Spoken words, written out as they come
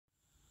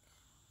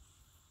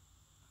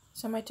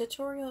So my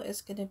tutorial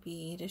is going to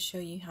be to show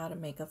you how to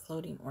make a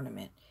floating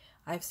ornament.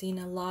 I've seen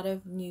a lot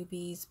of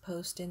newbies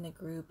post in the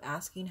group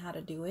asking how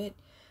to do it.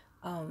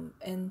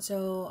 And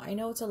so I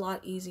know it's a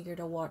lot easier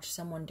to watch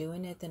someone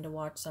doing it than to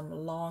watch some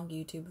long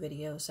YouTube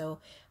video. So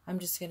I'm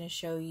just going to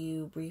show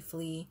you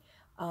briefly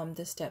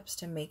the steps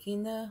to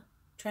making the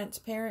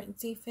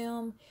transparency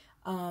film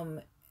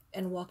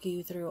and walk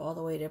you through all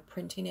the way to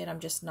printing it. I'm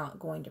just not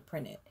going to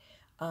print it,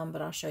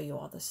 but I'll show you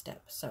all the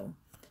steps. So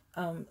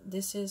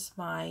this is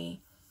my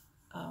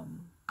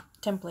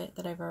template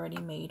that I've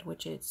already made,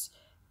 which is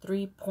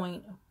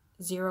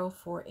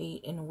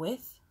 3.048 in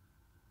width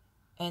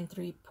and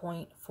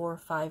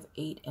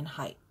 3.458 in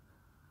height.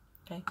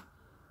 Okay,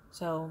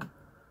 so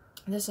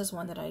this is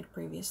one that I had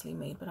previously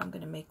made, but I'm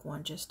going to make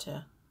one just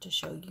to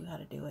show you how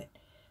to do it.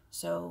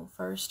 So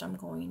first I'm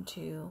going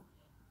to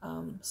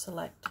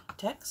select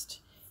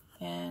text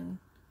and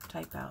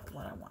type out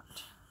what I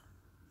want.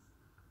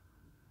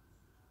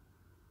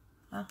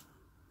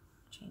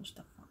 Change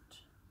the font.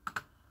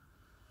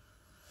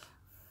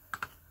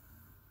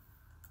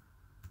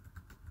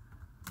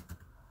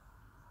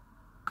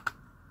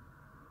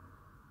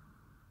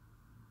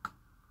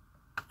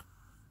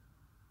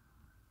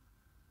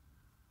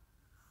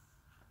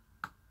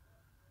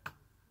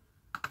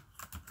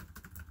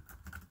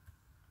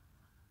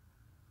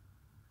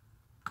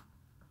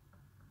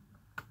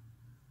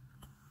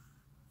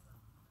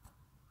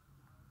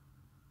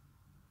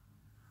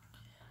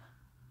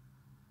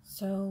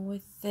 So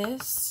with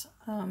this,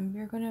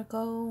 you're going to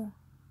go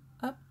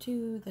up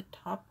to the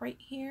top right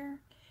here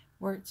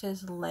where it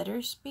says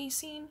letter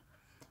spacing,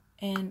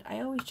 and I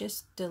always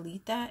just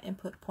delete that and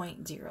put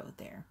 0.0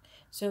 there.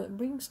 So it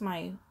brings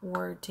my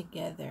word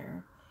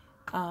together.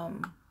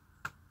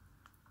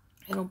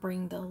 It'll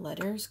bring the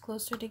letters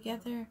closer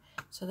together,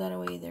 so that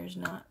way there's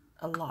not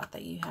a lot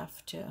that you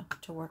have to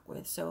work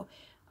with. So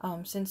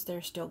since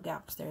there's still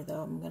gaps there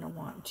though, I'm going to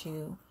want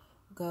to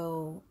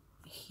go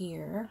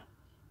here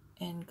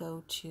and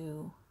go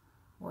to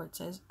where it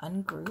says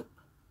ungroup.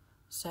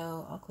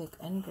 So I'll click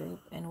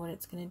ungroup, and what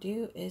it's going to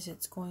do is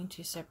it's going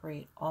to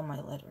separate all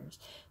my letters.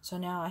 So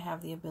now I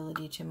have the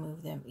ability to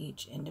move them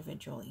each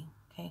individually.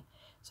 Okay,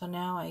 so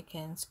now I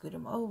can scoot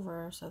them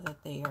over so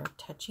that they are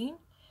touching,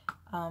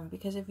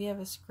 because if you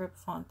have a script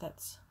font,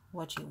 that's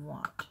what you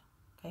want.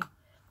 Okay,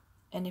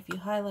 and if you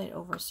highlight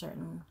over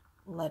certain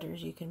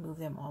letters, you can move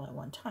them all at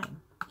one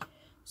time.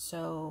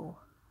 So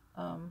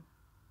I'm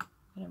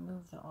going to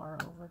move the R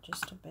over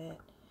just a bit,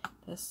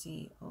 the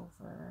C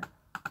over,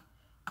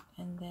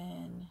 and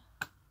then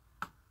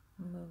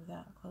move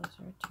that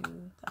closer to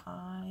the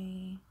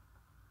I,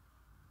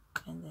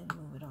 and then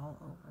move it all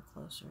over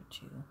closer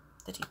to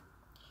the T.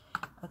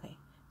 Okay,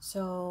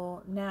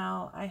 so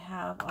now I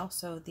have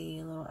also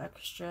the little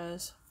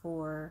extras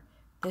for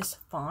this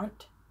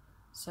font.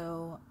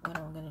 So what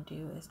I'm going to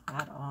do is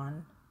add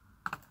on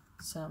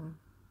some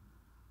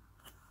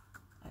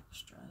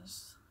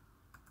extras.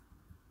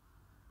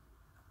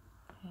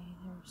 Okay,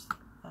 there's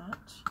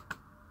that.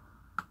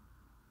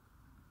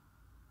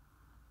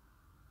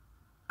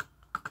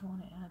 I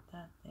want to add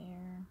that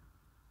there.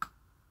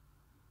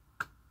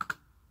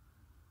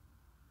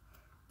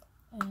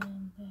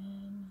 And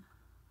then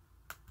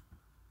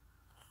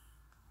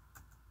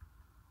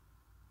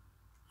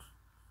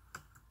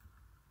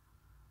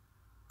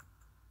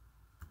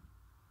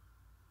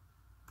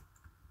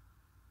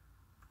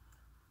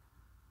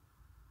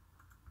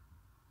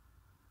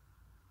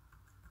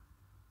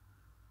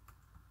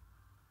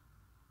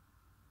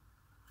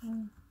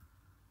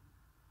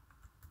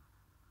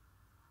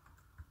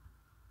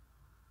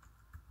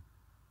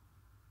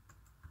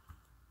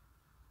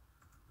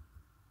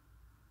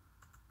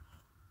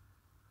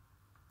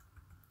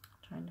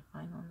trying to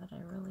find one that I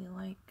really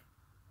like.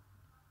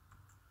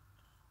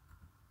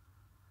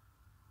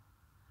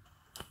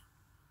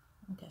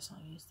 I guess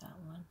I'll use that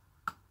one.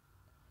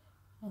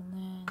 And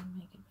then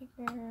make it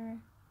bigger,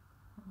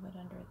 move it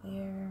under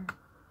there.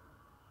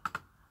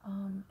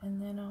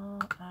 And then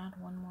I'll add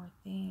one more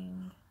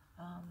thing.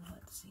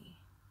 Let's see,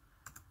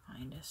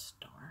 find a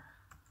star.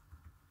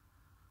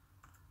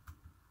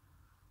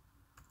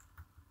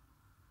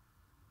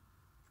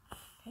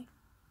 Okay,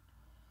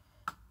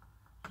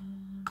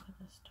 and put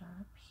the star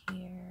up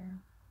here.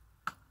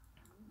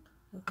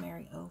 Move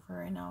Mary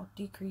over, and I'll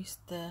decrease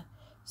the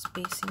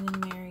spacing in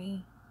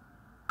Mary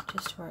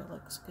just where it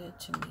looks good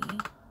to me.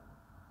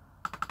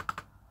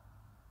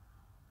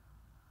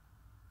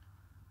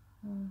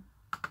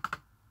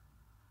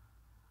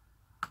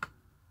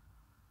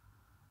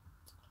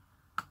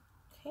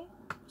 Okay,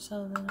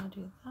 so then I'll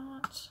do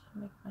that,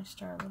 make my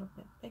star a little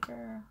bit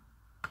bigger.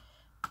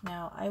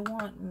 Now I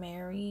want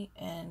Mary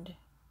and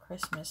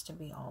Christmas to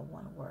be all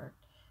one word,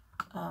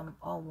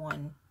 all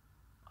one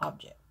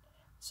object.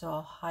 So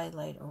I'll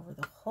highlight over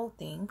the whole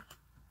thing,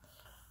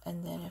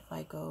 and then if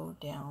I go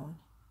down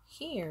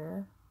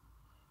here,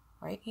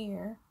 right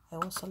here, I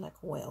will select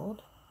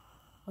weld,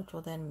 which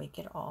will then make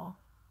it all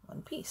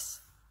one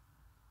piece.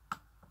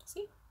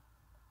 See?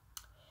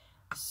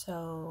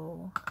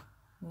 So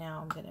now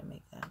I'm going to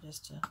make that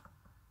just a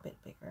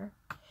bit bigger.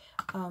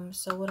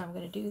 So what I'm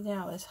going to do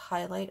now is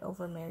highlight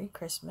over Merry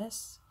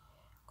Christmas,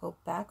 go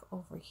back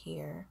over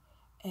here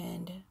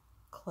and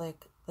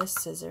click the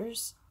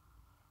scissors,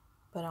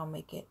 but I'll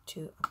make it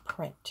to a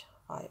print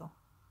file.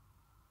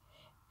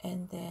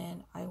 And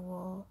then I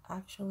will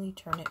actually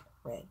turn it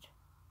red.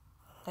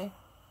 Okay,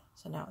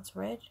 so now it's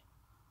red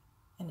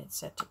and it's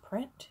set to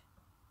print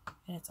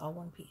and it's all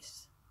one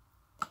piece.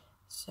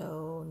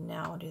 So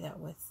now I'll do that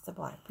with the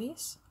black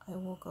piece. I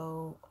will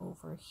go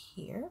over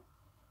here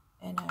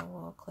and I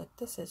will click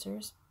the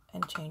scissors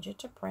and change it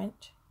to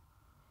print,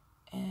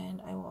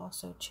 and I will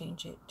also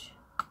change it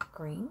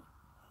green.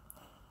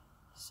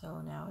 So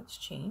now it's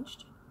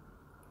changed.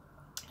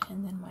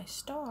 And then my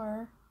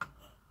star,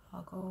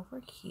 I'll go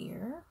over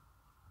here,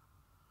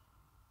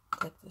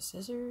 click the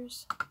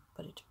scissors,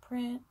 put it to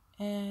print,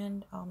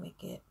 and I'll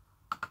make it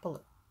blue.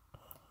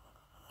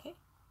 Okay,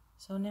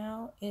 so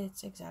now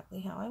it's exactly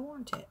how I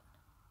want it.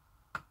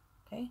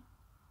 Okay,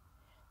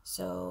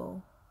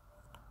 so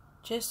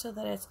just so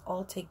that it's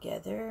all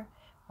together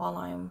while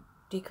I'm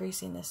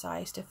decreasing the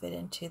size to fit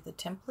into the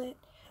template,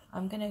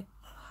 I'm going to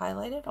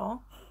highlight it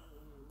all.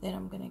 Then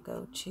I'm going to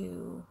go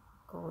to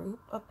group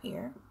up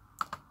here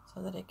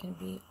so that it can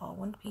be all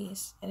one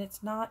piece, and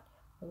it's not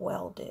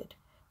welded.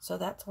 So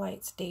that's why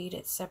it stayed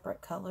at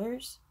separate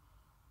colors,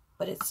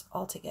 but it's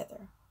all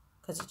together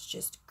because it's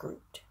just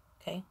grouped.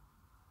 Okay.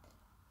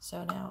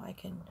 So now I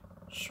can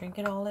shrink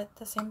it all at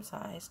the same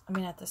size,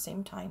 at the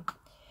same time.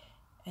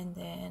 And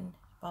then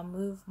if I'll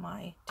move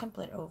my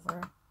template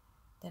over,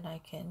 then I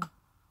can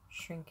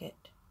shrink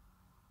it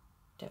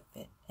to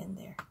fit in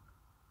there.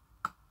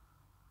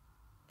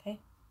 Okay.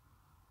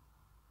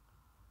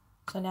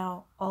 So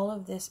now all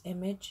of this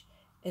image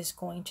is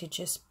going to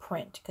just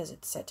print because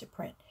it's set to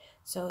print.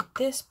 So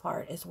this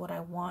part is what I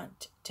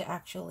want to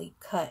actually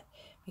cut,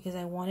 because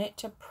I want it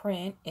to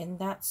print in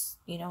that,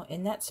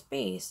 in that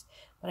space,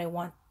 but I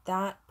want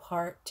that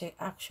part to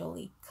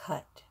actually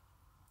cut.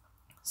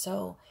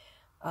 So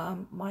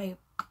my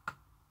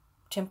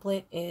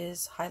template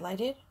is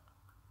highlighted,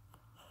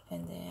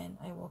 and then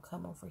I will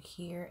come over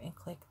here and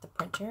click the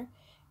printer,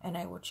 and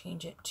I will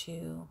change it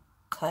to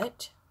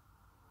cut,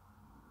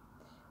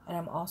 and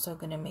I'm also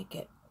going to make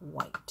it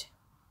white.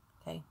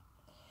 Okay,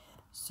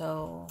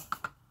 so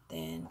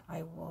then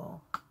I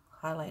will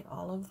highlight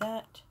all of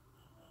that,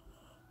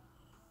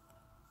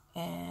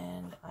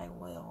 and I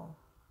will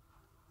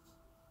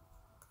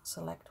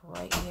select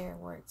right here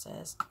where it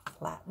says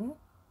flatten.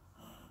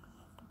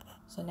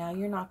 So now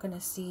you're not going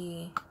to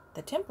see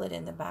the template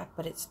in the back,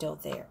 but it's still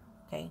there.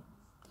 Okay,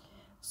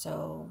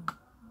 so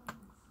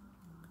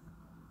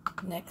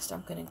next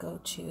I'm going to go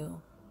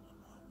to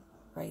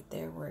right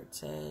there where it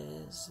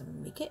says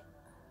make it,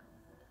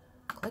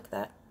 click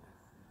that,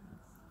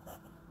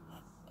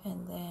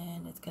 and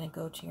then it's going to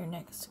go to your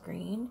next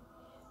screen,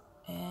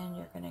 and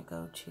you're going to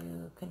go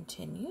to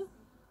continue,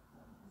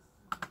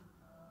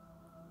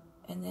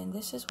 and then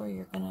this is where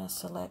you're going to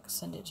select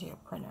send it to your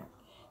printer.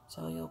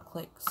 So you'll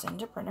click send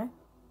to printer.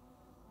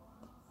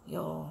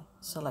 You'll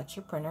select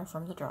your printer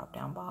from the drop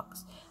down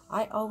box.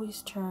 I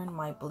always turn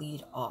my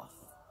bleed off.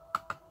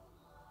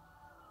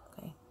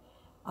 Okay,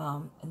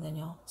 and then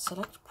you'll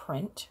select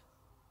print.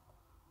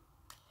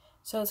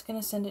 So it's going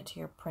to send it to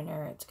your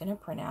printer. It's going to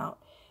print out.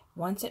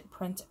 Once it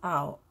prints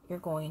out, you're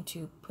going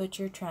to put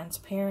your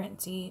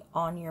transparency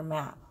on your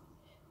mat.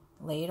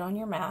 Lay it on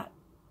your mat,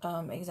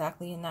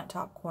 exactly in that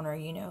top corner,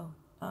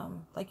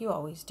 like you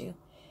always do.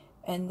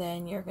 And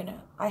then you're going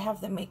to, I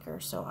have the maker,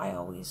 so I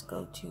always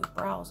go to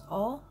browse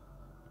all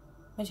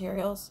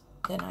materials.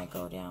 Then I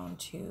go down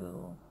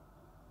to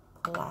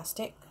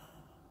plastic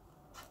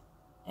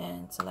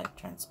and select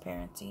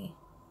transparency,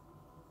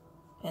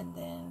 and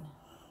then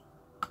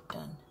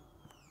done.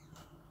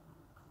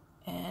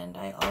 And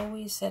I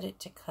always set it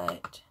to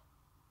cut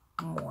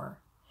more,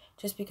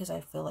 just because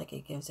I feel like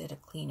it gives it a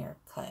cleaner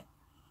cut.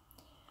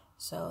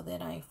 So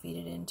then I feed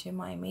it into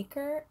my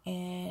maker,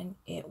 and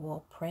it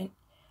will print,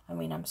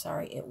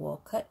 it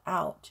will cut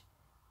out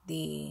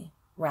the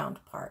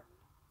round part.